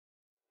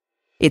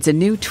It's a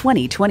new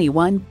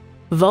 2021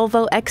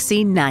 Volvo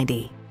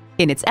XC90.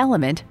 In its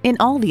element, in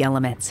all the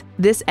elements,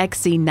 this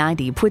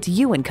XC90 puts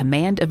you in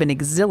command of an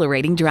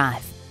exhilarating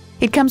drive.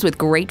 It comes with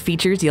great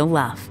features you'll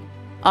love: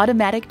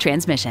 automatic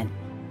transmission,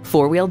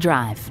 four-wheel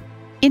drive,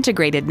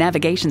 integrated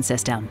navigation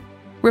system,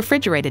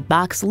 refrigerated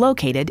box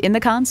located in the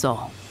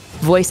console,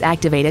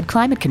 voice-activated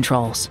climate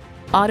controls,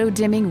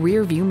 auto-dimming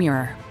rear-view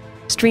mirror,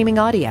 streaming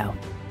audio,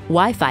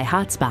 Wi-Fi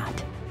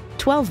hotspot,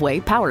 12-way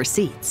power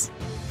seats,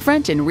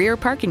 front and rear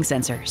parking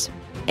sensors,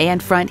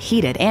 and front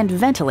heated and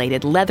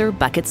ventilated leather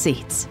bucket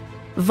seats.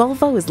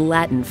 Volvo is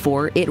Latin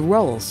for "it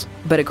rolls,"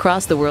 but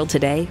across the world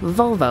today,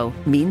 Volvo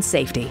means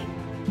safety.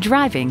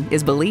 Driving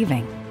is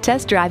believing.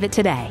 Test drive it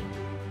today.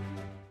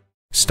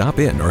 Stop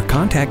in or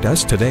contact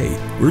us today.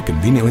 We're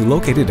conveniently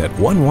located at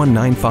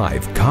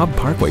 1195 Cobb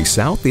Parkway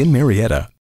South in Marietta.